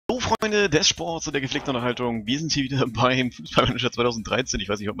Freunde des Sports und der gepflegten Unterhaltung. Wir sind hier wieder beim Fußballmanager 2013. Ich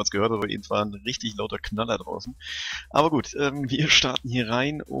weiß nicht, ob man es gehört hat, aber eben war ein richtig lauter Knaller draußen. Aber gut, wir starten hier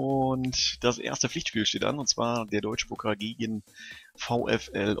rein und das erste Pflichtspiel steht an, und zwar der Deutsch-Pokal gegen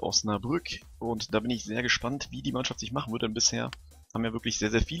VfL Osnabrück. Und da bin ich sehr gespannt, wie die Mannschaft sich machen wird, denn bisher haben ja wirklich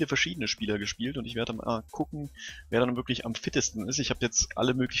sehr, sehr viele verschiedene Spieler gespielt und ich werde mal gucken, wer dann wirklich am fittesten ist. Ich habe jetzt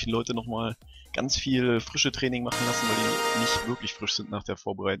alle möglichen Leute nochmal ganz viel frische Training machen lassen, weil die nicht wirklich frisch sind nach der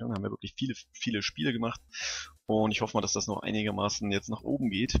Vorbereitung. Haben ja wirklich viele Spiele gemacht und ich hoffe mal, dass das noch einigermaßen jetzt nach oben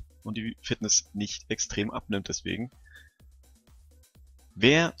geht und die Fitness nicht extrem abnimmt deswegen.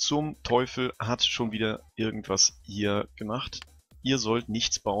 Wer zum Teufel hat schon wieder irgendwas hier gemacht? Ihr sollt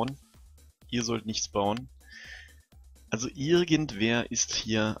nichts bauen. Ihr sollt nichts bauen. Also irgendwer ist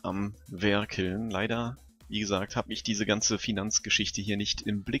hier am Werkeln. Leider, wie gesagt, habe ich diese ganze Finanzgeschichte hier nicht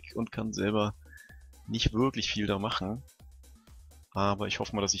im Blick und kann selber nicht wirklich viel da machen. Aber ich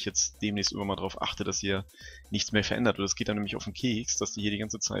hoffe mal, dass ich jetzt demnächst immer mal darauf achte, dass hier nichts mehr verändert wird. Es geht dann nämlich auf den Keks, dass die hier die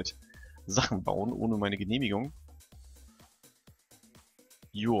ganze Zeit Sachen bauen, ohne meine Genehmigung.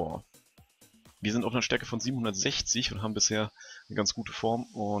 Joa. Wir sind auf einer Stärke von 760 und haben bisher eine ganz gute Form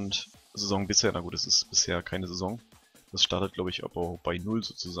und Saison bisher, na gut, es ist bisher keine Saison. Das startet, glaube ich, aber bei 0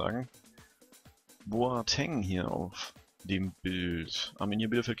 sozusagen. Boateng hier auf dem Bild. Arminia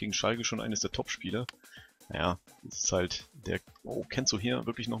Bielefeld gegen Schalke, schon eines der Top-Spieler. Naja, das ist halt der... Oh, Kenzo hier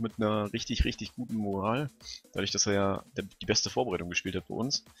wirklich noch mit einer richtig guten Moral. Dadurch, dass er ja die beste Vorbereitung gespielt hat bei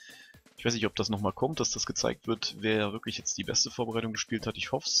uns. Ich weiß nicht, ob das nochmal kommt, dass das gezeigt wird, wer wirklich jetzt die beste Vorbereitung gespielt hat.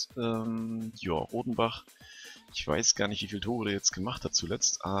 Ich hoffe es. Ja, Rodenbach. Ich weiß gar nicht, wie viele Tore der jetzt gemacht hat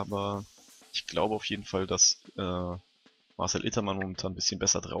zuletzt, aber ich glaube auf jeden Fall, dass... Marcel Ittermann momentan ein bisschen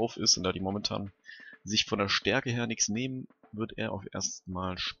besser drauf ist und da die momentan sich von der Stärke her nichts nehmen, wird er auch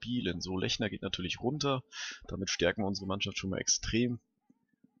erstmal spielen. So, Lechner geht natürlich runter, damit stärken wir unsere Mannschaft schon mal extrem.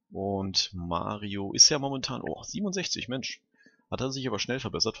 Und Mario ist ja momentan, oh, 67, Mensch, hat er sich aber schnell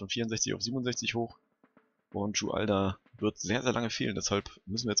verbessert, von 64 auf 67 hoch. Und Jualda wird sehr, sehr lange fehlen, deshalb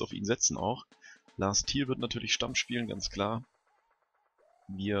müssen wir jetzt auf ihn setzen auch. Lars Thiel wird natürlich Stamm spielen, ganz klar.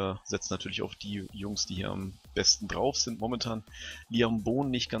 Wir setzen natürlich auf die Jungs, die hier am besten drauf sind. Momentan Liam Bohn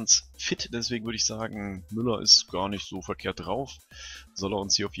nicht ganz fit, deswegen würde ich sagen, Müller ist gar nicht so verkehrt drauf. Soll er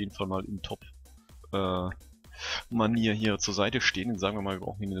uns hier auf jeden Fall mal in Top-Manier hier zur Seite stehen. Dann sagen wir mal, wir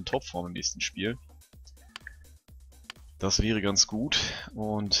brauchen ihn in der Topform im nächsten Spiel. Das wäre ganz gut.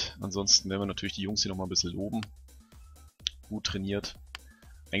 Und ansonsten werden wir natürlich die Jungs hier nochmal ein bisschen loben. Gut trainiert.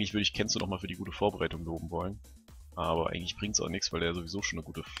 Eigentlich würde ich Kenzo nochmal für die gute Vorbereitung loben wollen. Aber eigentlich bringt es auch nichts, weil der sowieso schon eine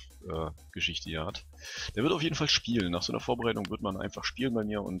gute Geschichte hier hat. Der wird auf jeden Fall spielen. Nach so einer Vorbereitung wird man einfach spielen bei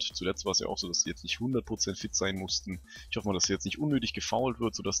mir. Und zuletzt war es ja auch so, dass die jetzt nicht 100% fit sein mussten. Ich hoffe mal, dass der jetzt nicht unnötig gefoult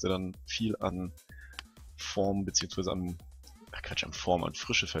wird, sodass der dann viel an Form bzw. an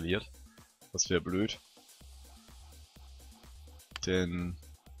Frische verliert. Das wäre blöd. Denn...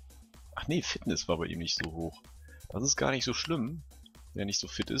 Ach nee, Fitness war bei ihm nicht so hoch. Das ist gar nicht so schlimm, wenn er nicht so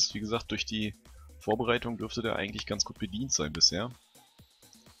fit ist. Wie gesagt, durch die Vorbereitung dürfte der eigentlich ganz gut bedient sein bisher.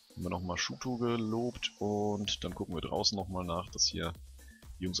 Haben wir nochmal Shuto gelobt und dann gucken wir draußen nochmal nach, dass hier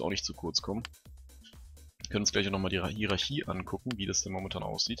die Jungs auch nicht zu kurz kommen. Wir können uns gleich nochmal die Hierarchie angucken, wie das denn momentan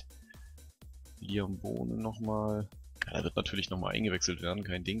aussieht. Liam Bohnen nochmal. Ja, er wird natürlich nochmal eingewechselt werden,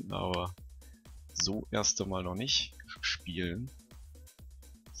 kein Ding, aber so erst einmal noch nicht spielen.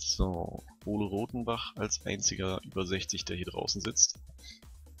 So, Ole Rotenbach als einziger über 60, der hier draußen sitzt.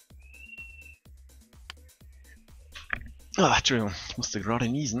 Ah, Entschuldigung, ich musste gerade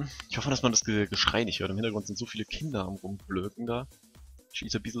niesen. Ich hoffe, dass man das Geschrei nicht hört. Im Hintergrund sind so viele Kinder am Rumblöken da.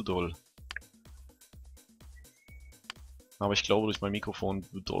 Schießt ein bisschen doll. Aber ich glaube, durch mein Mikrofon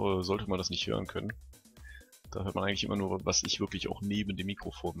sollte man das nicht hören können. Da hört man eigentlich immer nur, was ich wirklich auch neben dem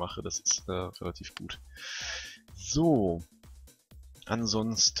Mikrofon mache. Das ist relativ gut. So.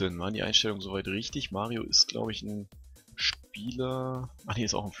 Ansonsten waren die Einstellungen soweit richtig. Mario ist, glaube ich, ein Spieler... Ach nee,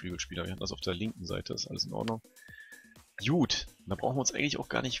 ist auch ein Flügelspieler. Wir hatten das auf der linken Seite. Ist alles in Ordnung. Gut, da brauchen wir uns eigentlich auch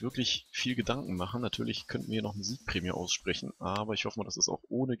gar nicht wirklich viel Gedanken machen. Natürlich könnten wir hier noch eine Siegprämie aussprechen, aber ich hoffe mal, dass es auch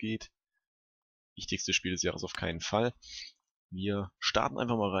ohne geht. Wichtigstes Spiel des Jahres auf keinen Fall. Wir starten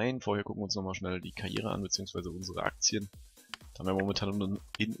einfach mal rein. Vorher gucken wir uns nochmal schnell die Karriere an, beziehungsweise unsere Aktien. Da haben wir momentan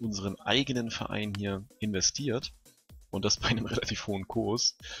in unseren eigenen Verein hier investiert. Und das bei einem relativ hohen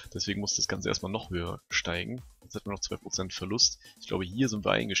Kurs. Deswegen muss das Ganze erstmal noch höher steigen. Jetzt hatten wir noch 2% Verlust. Ich glaube, hier sind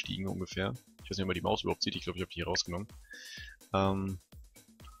wir eingestiegen ungefähr. Ich weiß nicht, ob man die Maus überhaupt sieht. Ich glaube, ich habe die hier rausgenommen.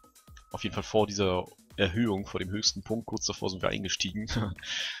 Auf jeden Fall vor dieser Erhöhung, vor dem höchsten Punkt, kurz davor sind wir eingestiegen. Und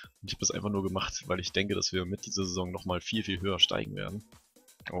ich habe das einfach nur gemacht, weil ich denke, dass wir mit dieser Saison nochmal viel höher steigen werden.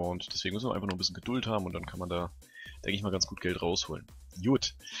 Und deswegen müssen wir einfach nur ein bisschen Geduld haben und dann kann man da, denke ich mal, ganz gut Geld rausholen.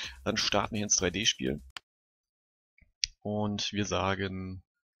 Gut, dann starten wir ins 3D-Spiel. Und wir sagen,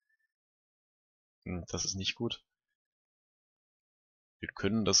 das ist nicht gut. Wir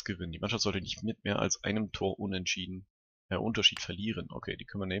können das gewinnen. Die Mannschaft sollte nicht mit mehr als einem Tor Unterschied verlieren. Okay, die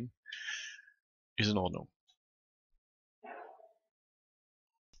können wir nehmen. Ist in Ordnung.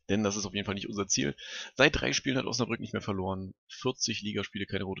 Denn das ist auf jeden Fall nicht unser Ziel. Seit 3 Spielen hat Osnabrück nicht mehr verloren. 40 Ligaspiele,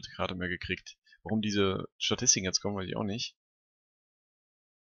 keine rote Karte mehr gekriegt. Warum diese Statistiken jetzt kommen, weiß ich auch nicht.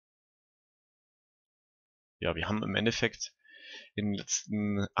 Ja, wir haben im Endeffekt in den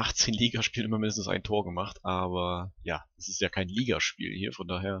letzten 18 Ligaspielen immer mindestens ein Tor gemacht. Aber ja, es ist ja kein Ligaspiel hier. Von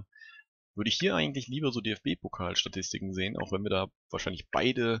daher würde ich hier eigentlich lieber so DFB-Pokal-Statistiken sehen. Auch wenn wir da wahrscheinlich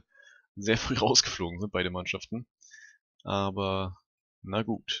beide sehr früh rausgeflogen sind, beide Mannschaften. Aber na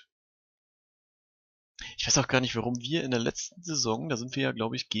gut. Ich weiß auch gar nicht, warum wir in der letzten Saison, da sind wir ja,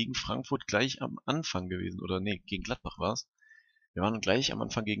 glaube ich, gegen Frankfurt gleich am Anfang gewesen. Oder nee, gegen Gladbach war es. Wir waren gleich am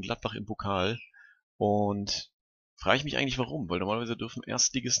Anfang gegen Gladbach im Pokal. Und frage ich mich eigentlich warum, weil normalerweise dürfen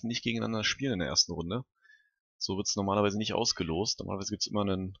Erstligisten nicht gegeneinander spielen in der ersten Runde. So wird es normalerweise nicht ausgelost. Normalerweise gibt es immer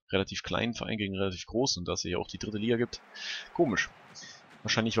einen relativ kleinen Verein gegen einen relativ großen. Und da es hier auch die dritte Liga gibt. Komisch.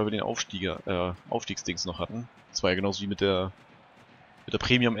 Wahrscheinlich, weil wir den Aufstiegsdings noch hatten. Das war ja genauso wie mit der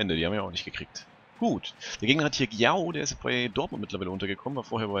Prämie am Ende. Die haben wir auch nicht gekriegt. Gut. Der Gegner hat hier Giao, der ist bei Dortmund mittlerweile untergekommen, war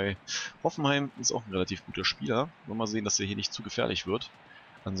vorher bei Hoffenheim, ist auch ein relativ guter Spieler. Mal sehen, dass der hier nicht zu gefährlich wird.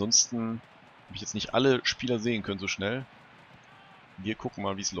 Ansonsten habe ich jetzt nicht alle Spieler sehen können so schnell. Wir gucken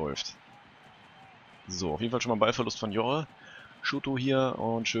mal, wie es läuft. So, auf jeden Fall schon mal Ballverlust von Jorre. Schuto hier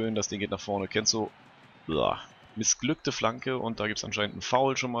und schön, das Ding geht nach vorne. Kennst du? Missglückte Flanke und da gibt es anscheinend einen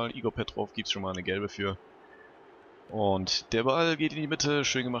Foul schon mal. Igor Petrov gibt es schon mal eine gelbe für. Und der Ball geht in die Mitte,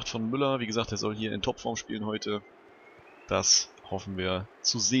 schön gemacht von Müller. Wie gesagt, er soll hier in Topform spielen heute. Das hoffen wir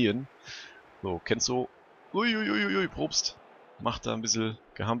zu sehen. So, Kenzo. Uiuiuiui, Probst. Macht da ein bisschen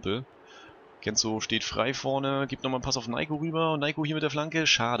Gehampel. Kenzo steht frei vorne, gibt nochmal einen Pass auf Naiko rüber. Und Naiko hier mit der Flanke.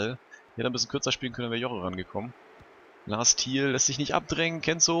 Schade. Hätte ein bisschen kürzer spielen können, wäre Jorre rangekommen. Lars Thiel lässt sich nicht abdrängen.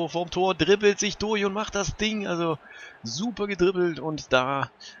 Kenzo vorm Tor, dribbelt sich durch und macht das Ding. Also super gedribbelt. Und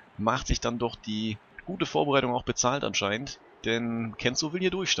da macht sich dann doch die gute Vorbereitung auch bezahlt anscheinend, denn Kenzo will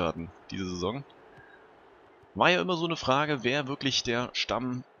hier durchstarten, diese Saison. War ja immer so eine Frage, wer wirklich der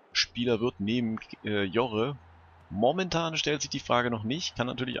Stammspieler wird neben Jorre. Momentan stellt sich die Frage noch nicht, kann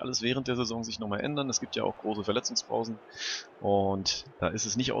natürlich alles während der Saison sich nochmal ändern. Es gibt ja auch große Verletzungspausen und da ist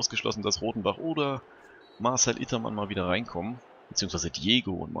es nicht ausgeschlossen, dass Rotenbach oder Marcel Ittermann mal wieder reinkommen, beziehungsweise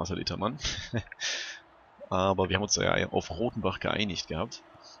Diego und Marcel Ittermann. Aber wir haben uns ja auf Rotenbach geeinigt gehabt.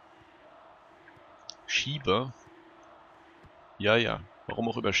 Schieber. Ja. Warum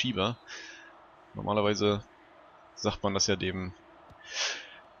auch über Schieber? Normalerweise sagt man das ja dem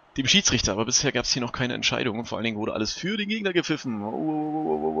Schiedsrichter, aber bisher gab es hier noch keine Entscheidung und vor allen Dingen wurde alles für den Gegner gepfiffen.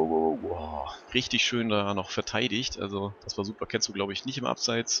 Richtig schön da noch verteidigt, also das war super. Kennst du, glaube ich, nicht im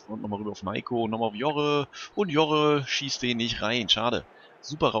Abseits. Und nochmal rüber auf Naiko und nochmal auf Jorre. Und Jorre schießt den nicht rein, schade.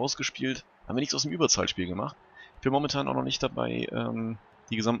 Super rausgespielt, haben wir nichts aus dem Überzahlspiel gemacht. Ich bin momentan auch noch nicht dabei,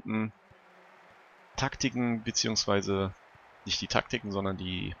 die gesamten Taktiken, beziehungsweise nicht die Taktiken, sondern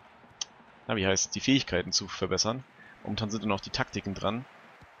die, die Fähigkeiten zu verbessern. Momentan sind noch die Taktiken dran.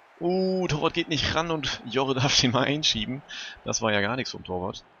 Torwart geht nicht ran und Jorre darf den mal einschieben. Das war ja gar nichts vom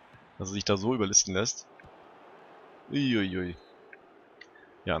Torwart, dass er sich da so überlisten lässt. Uiuiui.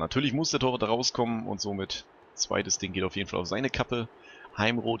 Ja, natürlich muss der Torwart da rauskommen und somit zweites Ding geht auf jeden Fall auf seine Kappe.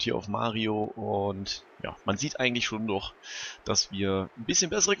 Heimrot hier auf Mario und ja, man sieht eigentlich schon doch, dass wir ein bisschen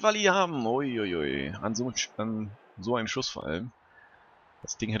bessere Quali haben. Uiuiui. An so einem Schuss vor allem.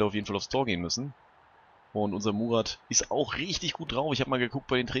 Das Ding hätte auf jeden Fall aufs Tor gehen müssen. Und unser Murat ist auch richtig gut drauf. Ich habe mal geguckt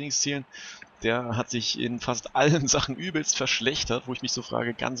bei den Trainingszielen. Der hat sich in fast allen Sachen übelst verschlechtert, wo ich mich so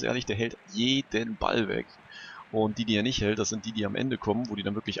frage, ganz ehrlich, der hält jeden Ball weg. Und die er nicht hält, das sind die am Ende kommen, wo die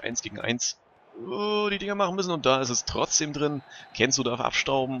dann wirklich 1 gegen 1 die Dinger machen müssen. Und da ist es trotzdem drin. Kenzo darf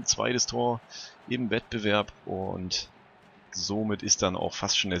abstauben, zweites Tor im Wettbewerb. Und somit ist dann auch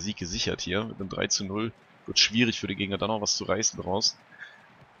fast schon der Sieg gesichert hier. Mit einem 3:0 wird schwierig für den Gegner da noch was zu reißen draus.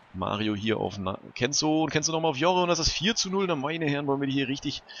 Mario hier auf Kenzo und Kenzo nochmal auf Jorre und das ist 4:0. Na meine Herren, wollen wir die hier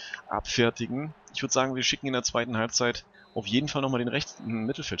richtig abfertigen. Ich würde sagen, wir schicken in der zweiten Halbzeit auf jeden Fall nochmal den rechten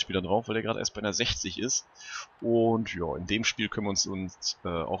Mittelfeldspieler drauf, weil der gerade erst bei einer 60 ist. Und ja, in dem Spiel können wir uns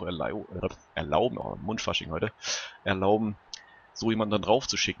auch erlauben, Mundfasching heute, erlauben, so jemanden dann drauf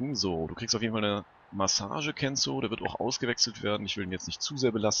zu schicken. So, du kriegst auf jeden Fall eine Massage, Kenzo, der wird auch ausgewechselt werden. Ich will ihn jetzt nicht zu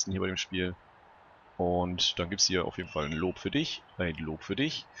sehr belasten hier bei dem Spiel. Und dann gibt es hier auf jeden Fall ein Lob für dich, ein Lob für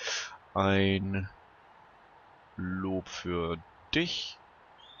dich, ein Lob für dich.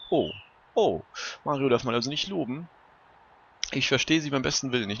 Oh, Mario darf man also nicht loben. Ich verstehe sie beim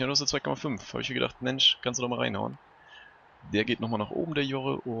besten Willen nicht. Ne, du hast ja 2,5. Habe ich mir gedacht, Mensch, kannst du doch mal reinhauen. Der geht nochmal nach oben, der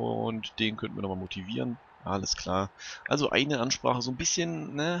Jorre, und den könnten wir nochmal motivieren. Alles klar. Also eine Ansprache so ein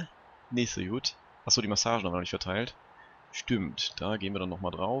bisschen, ne? Nicht so gut. Achso, die Massagen haben wir noch nicht verteilt. Stimmt, da gehen wir dann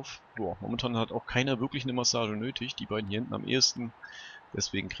nochmal drauf. Boah, momentan hat auch keiner wirklich eine Massage nötig. Die beiden hier hinten am ehesten.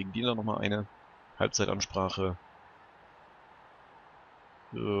 Deswegen kriegen die dann nochmal eine Halbzeitansprache.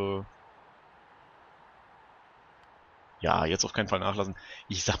 Ja, jetzt auf keinen Fall nachlassen.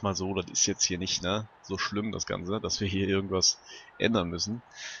 Ich sag mal so, das ist jetzt hier nicht, ne, so schlimm das Ganze, dass wir hier irgendwas ändern müssen.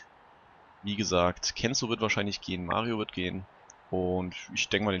 Wie gesagt, Kenzo wird wahrscheinlich gehen, Mario wird gehen. Und ich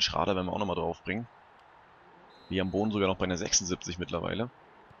denke mal, den Schrader werden wir auch nochmal draufbringen. Wir am Boden sogar noch bei einer 76 mittlerweile.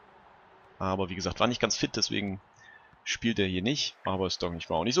 Aber wie gesagt, war nicht ganz fit, deswegen spielt er hier nicht. Aber ist doch nicht,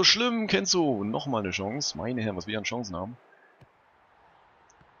 war auch nicht so schlimm, Kenzo. Nochmal eine Chance. Meine Herren, was wir an Chancen haben.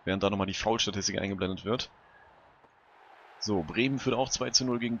 Während da nochmal die Foul-Statistik eingeblendet wird. So, Bremen führt auch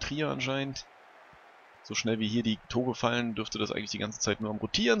 2:0 gegen Trier anscheinend. So schnell wie hier die Tore fallen, dürfte das eigentlich die ganze Zeit nur am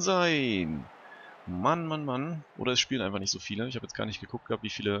Rotieren sein. Mann, Mann, Mann. Oder es spielen einfach nicht so viele. Ich habe jetzt gar nicht geguckt gehabt, wie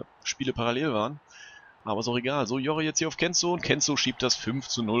viele Spiele parallel waren. Aber ist auch egal. So, Jorre jetzt hier auf Kenzo. Und Kenzo schiebt das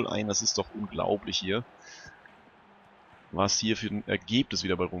 5:0 ein. Das ist doch unglaublich hier. Was hier für ein Ergebnis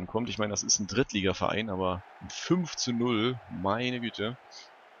wieder bei rumkommt. Ich meine, das ist ein Drittligaverein, aber ein 5:0, meine Güte.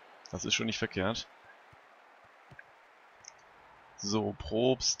 Das ist schon nicht verkehrt. So,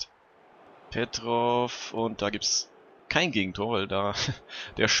 Probst, Petrov, und da gibt's kein Gegentor, weil da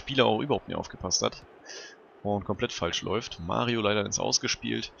der Spieler auch überhaupt nicht aufgepasst hat und komplett falsch läuft. Mario leider ins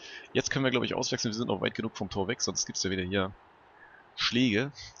Ausgespielt. Jetzt können wir, glaube ich, auswechseln. Wir sind noch weit genug vom Tor weg, sonst gibt's ja wieder hier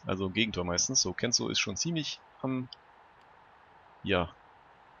Schläge, also Gegentor meistens. So, Kenzo ist schon ziemlich am, ja,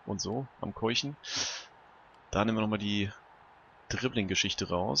 und so, am Keuchen. Da nehmen wir nochmal die Dribbling-Geschichte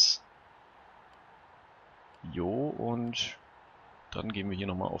raus. Jo, und dann gehen wir hier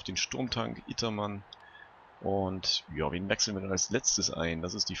nochmal auf den Sturmtank, Ittermann. Und ja, wen wechseln wir denn als letztes ein?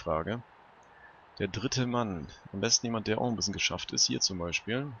 Das ist die Frage. Der dritte Mann. Am besten jemand, der auch ein bisschen geschafft ist. Hier zum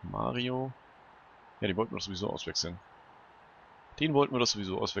Beispiel. Mario. Ja, den wollten wir doch sowieso auswechseln. Den wollten wir doch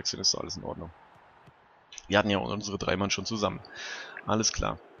sowieso auswechseln. Ist doch alles in Ordnung. Wir hatten ja unsere 3 Mann schon zusammen. Alles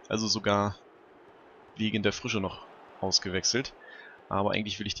klar. Also sogar wegen der Frische noch ausgewechselt. Aber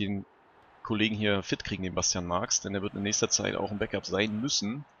eigentlich will ich den Kollegen hier fit kriegen, den Bastian Marx. Denn er wird in nächster Zeit auch ein Backup sein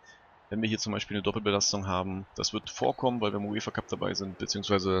müssen. Wenn wir hier zum Beispiel eine Doppelbelastung haben. Das wird vorkommen, weil wir im UEFA Cup dabei sind.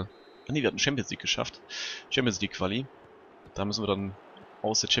 Beziehungsweise... Ne, wir hatten Champions League geschafft. Champions League Quali. Da müssen wir dann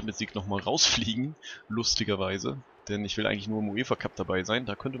aus der Champions League nochmal rausfliegen. Lustigerweise. Denn ich will eigentlich nur im UEFA Cup dabei sein.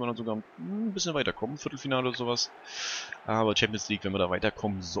 Da könnte man dann sogar ein bisschen weiterkommen. Viertelfinale oder sowas. Aber Champions League, wenn wir da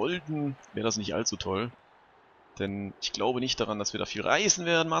weiterkommen sollten, wäre das nicht allzu toll. Denn ich glaube nicht daran, dass wir da viel reißen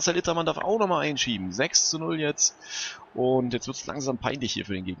werden. Marcel Ittermann darf auch nochmal einschieben. 6:0 jetzt. Und jetzt wird es langsam peinlich hier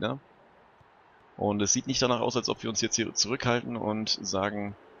für den Gegner. Und es sieht nicht danach aus, als ob wir uns jetzt hier zurückhalten und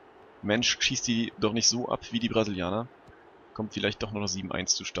sagen, Mensch, schießt die doch nicht so ab wie die Brasilianer. Kommt vielleicht doch noch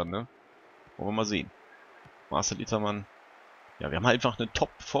 7:1 zustande. Wollen wir mal sehen. Marcel Ittermann. Ja, wir haben halt einfach eine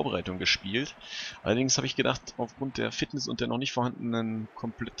Top-Vorbereitung gespielt. Allerdings habe ich gedacht, aufgrund der Fitness und der noch nicht vorhandenen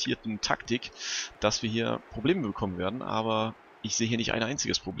komplettierten Taktik, dass wir hier Probleme bekommen werden. Aber ich sehe hier nicht ein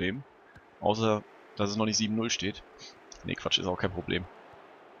einziges Problem. Außer, dass es noch nicht 7:0 steht. Ne, Quatsch, ist auch kein Problem.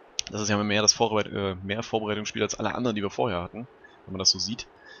 Das ist ja mehr das mehr Vorbereitungsspiel als alle anderen, die wir vorher hatten. Wenn man das so sieht.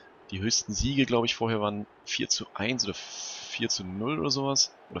 Die höchsten Siege, glaube ich, vorher waren 4:1 oder 4:0 oder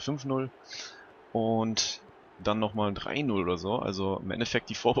sowas. Oder 5:0. Und dann nochmal 3:0 oder so. Also im Endeffekt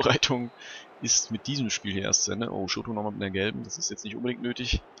die Vorbereitung ist mit diesem Spiel hier erst zu Ende. Oh, Shoto nochmal mit einer gelben. Das ist jetzt nicht unbedingt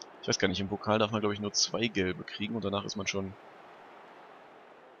nötig. Ich weiß gar nicht, im Pokal darf man, glaube ich, nur 2 gelbe kriegen. Und danach ist man schon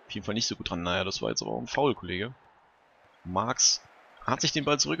auf jeden Fall nicht so gut dran. Naja, das war jetzt aber auch ein Foul, Kollege. Marx hat sich den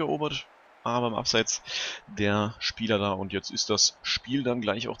Ball zurückerobert. Aber im Abseits der Spieler da. Und jetzt ist das Spiel dann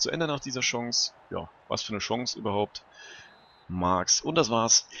gleich auch zu Ende nach dieser Chance. Ja, was für eine Chance überhaupt. Marx. Und das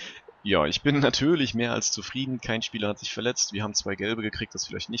war's. Ja, ich bin natürlich mehr als zufrieden. Kein Spieler hat sich verletzt. Wir haben 2 gelbe gekriegt. Das ist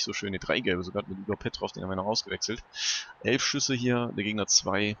vielleicht nicht so schön. Ne, 3 gelbe sogar mit Igor Petrov. Den haben wir noch ausgewechselt. 11 Schüsse hier. Der Gegner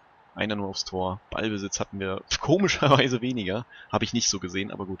 2. Einer nur aufs Tor. Ballbesitz hatten wir komischerweise weniger. Habe ich nicht so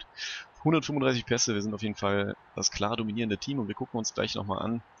gesehen, aber gut. 135 Pässe. Wir sind auf jeden Fall das klar dominierende Team. Und wir gucken uns gleich nochmal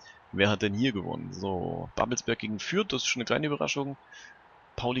an. Wer hat denn hier gewonnen? So, Babelsberg gegen Fürth, das ist schon eine kleine Überraschung.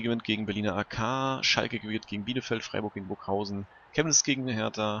 Pauli gewinnt gegen Berliner AK, Schalke gewinnt gegen Bielefeld, Freiburg gegen Burghausen, Chemnitz gegen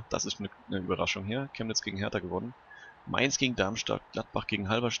Hertha, das ist eine Überraschung hier. Chemnitz gegen Hertha gewonnen. Mainz gegen Darmstadt, Gladbach gegen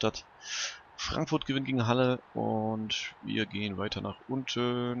Halberstadt, Frankfurt gewinnt gegen Halle und wir gehen weiter nach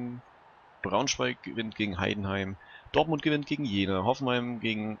unten. Braunschweig gewinnt gegen Heidenheim, Dortmund gewinnt gegen Jena, Hoffenheim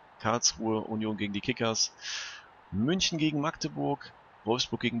gegen Karlsruhe, Union gegen die Kickers. München gegen Magdeburg,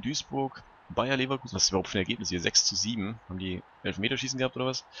 Wolfsburg gegen Duisburg, Bayer Leverkusen. Was ist überhaupt für ein Ergebnis hier? 6:7. Haben die Elfmeterschießen gehabt oder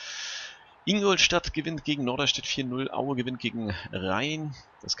was? Ingolstadt gewinnt gegen Norderstedt 4:0. Aue gewinnt gegen Rhein.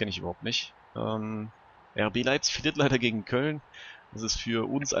 Das kenne ich überhaupt nicht. RB Leipzig verliert leider gegen Köln. Das ist für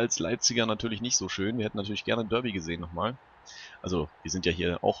uns als Leipziger natürlich nicht so schön. Wir hätten natürlich gerne ein Derby gesehen nochmal. Also, wir sind ja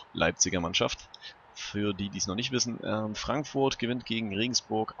hier auch Leipziger Mannschaft. Für die, die es noch nicht wissen, Frankfurt gewinnt gegen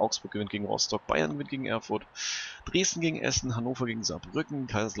Regensburg, Augsburg gewinnt gegen Rostock, Bayern gewinnt gegen Erfurt, Dresden gegen Essen, Hannover gegen Saarbrücken,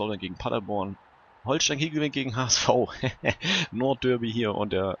 Kaiserslautern gegen Paderborn, Holstein Kiel gewinnt gegen HSV, Nordderby hier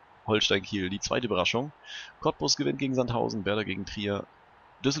und der Holstein Kiel, die zweite Überraschung. Cottbus gewinnt gegen Sandhausen, Werder gegen Trier,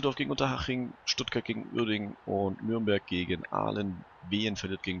 Düsseldorf gegen Unterhaching, Stuttgart gegen Uerdingen und Nürnberg gegen Aalen. Wien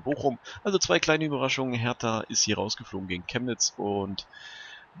verliert gegen Bochum. Also zwei kleine Überraschungen. Hertha ist hier rausgeflogen gegen Chemnitz und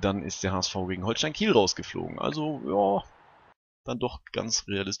dann ist der HSV gegen Holstein Kiel rausgeflogen. Also, ja, dann doch ganz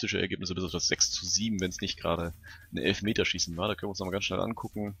realistische Ergebnisse, bis auf das 6:7, wenn es nicht gerade ein Elfmeterschießen war. Da können wir uns nochmal ganz schnell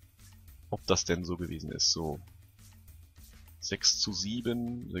angucken, ob das denn so gewesen ist. So,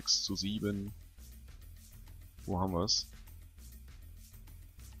 6:7. Wo haben wir es?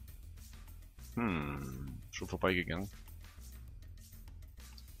 Schon vorbeigegangen.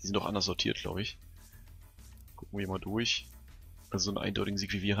 Die sind doch anders sortiert, glaube ich. Gucken wir mal durch. Also so einen eindeutigen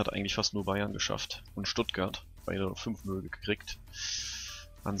Sieg wie wir hat eigentlich fast nur Bayern geschafft. Und Stuttgart. Beide noch 5:0 gekriegt.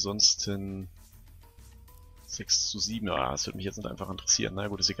 Ansonsten 6:7. Ja, das würde mich jetzt nicht einfach interessieren. Na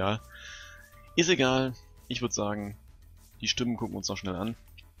gut, ist egal. Ist egal. Ich würde sagen, die Stimmen gucken wir uns noch schnell an.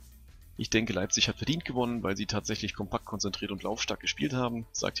 Ich denke, Leipzig hat verdient gewonnen, weil sie tatsächlich kompakt, konzentriert und laufstark gespielt haben,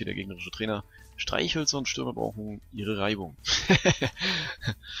 sagt hier der gegnerische Trainer. Streichhölzer und Stürmer brauchen ihre Reibung.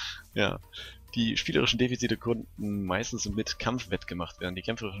 Ja, die spielerischen Defizite konnten meistens mit Kampf wettgemacht werden. Die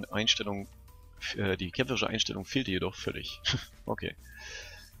kämpferische Einstellung fehlte jedoch völlig. Okay.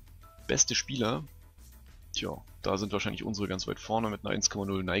 Beste Spieler. Tja, da sind wahrscheinlich unsere ganz weit vorne mit einer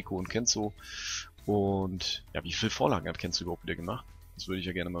 1,0 Naiko und Kenzo. Und ja, wie viele Vorlagen hat Kenzo überhaupt wieder gemacht? Das würde ich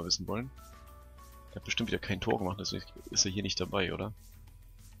ja gerne mal wissen wollen. Er hat bestimmt wieder kein Tor gemacht, deswegen ist er hier nicht dabei, oder?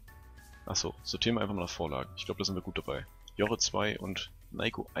 Achso, sortieren wir einfach mal nach Vorlagen. Ich glaube, da sind wir gut dabei. Jorre 2 und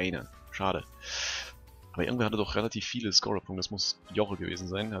Naiko 1. Schade. Aber irgendwer hatte doch relativ viele Scorerpunkte. Das muss Jorre gewesen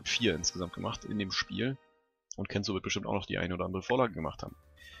sein. Er hat 4 insgesamt gemacht in dem Spiel. Und Kenzo wird bestimmt auch noch die eine oder andere Vorlage gemacht haben.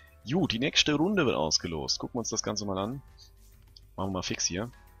 Gut, die nächste Runde wird ausgelost. Gucken wir uns das Ganze mal an. Machen wir mal fix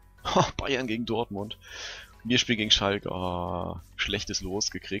hier. Bayern gegen Dortmund. Wir spielen gegen Schalke. Oh, schlechtes Los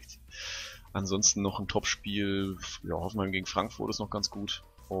gekriegt. Ansonsten noch ein Topspiel. Ja, Hoffenheim gegen Frankfurt ist noch ganz gut.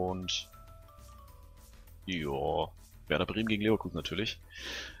 Und ja, Werder Bremen gegen Leverkusen natürlich.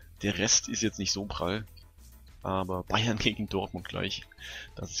 Der Rest ist jetzt nicht so prall. Aber Bayern gegen Dortmund gleich.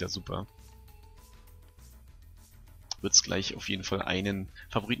 Das ist ja super. Wird es gleich auf jeden Fall einen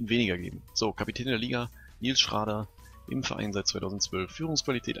Favoriten weniger geben. So, Kapitän der Liga, Nils Schrader, im Verein seit 2012,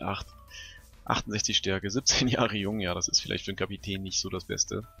 Führungsqualität 8, 68 Stärke, 17 Jahre jung, ja, das ist vielleicht für einen Kapitän nicht so das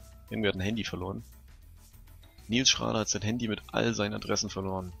Beste. Irgendwer hat ein Handy verloren. Nils Schrader hat sein Handy mit all seinen Adressen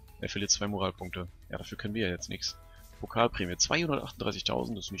verloren. Er verliert 2 Moralpunkte. Ja, dafür können wir ja jetzt nichts. Pokalprämie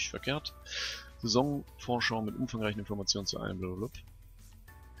 238.000, ist nicht verkehrt. Saisonvorschau mit umfangreichen Informationen zu allem blablabla.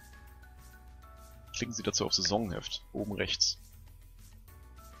 Klicken Sie dazu auf Saisonheft, oben rechts.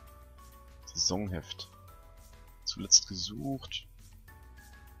 Saisonheft. Zuletzt gesucht.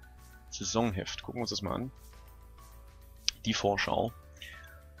 Saisonheft, gucken wir uns das mal an. Die Vorschau.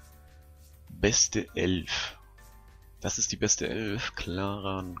 Beste 11. Das ist die beste 11.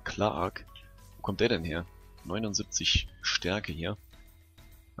 Klaran Clark. Wo kommt der denn her? 79 Stärke hier.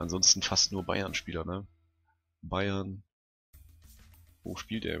 Ansonsten fast nur Bayern-Spieler, ne? Bayern. Wo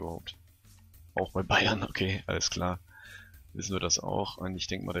spielt er überhaupt? Auch bei Bayern, okay, alles klar. Wissen wir das auch. Und ich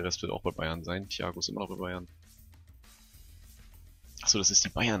denke mal, der Rest wird auch bei Bayern sein. Thiago ist immer noch bei Bayern. Achso, das ist die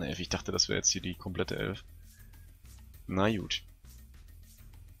Bayern-Elf. Ich dachte, das wäre jetzt hier die komplette Elf. Na gut.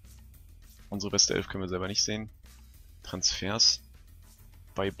 Unsere beste Elf können wir selber nicht sehen. Transfers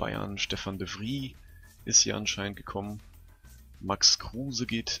bei Bayern. Stefan de Vries ist hier anscheinend gekommen. Max Kruse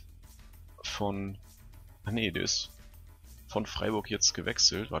geht von... Ah ne, der ist von Freiburg jetzt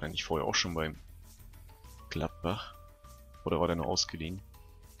gewechselt. War der nicht vorher auch schon beim Gladbach? Oder war der nur ausgeliehen?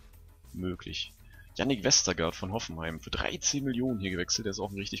 Möglich. Yannick Westergaard von Hoffenheim für 13 Millionen hier gewechselt. Der ist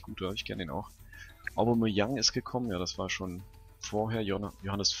auch ein richtig guter. Ich kenne den auch. Aubameyang ist gekommen. Ja, das war schon vorher.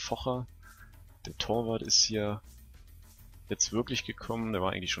 Johannes Focher. Der Torwart ist hier jetzt wirklich gekommen. Der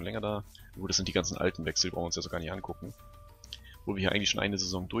war eigentlich schon länger da. Gut, das sind die ganzen alten Wechsel. Brauchen wir uns ja so gar nicht angucken. Wo wir hier eigentlich schon eine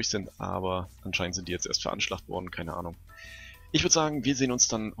Saison durch sind. Aber anscheinend sind die jetzt erst veranschlagt worden. Keine Ahnung. Ich würde sagen, wir sehen uns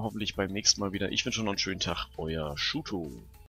dann hoffentlich beim nächsten Mal wieder. Ich wünsche noch einen schönen Tag. Euer Shuto.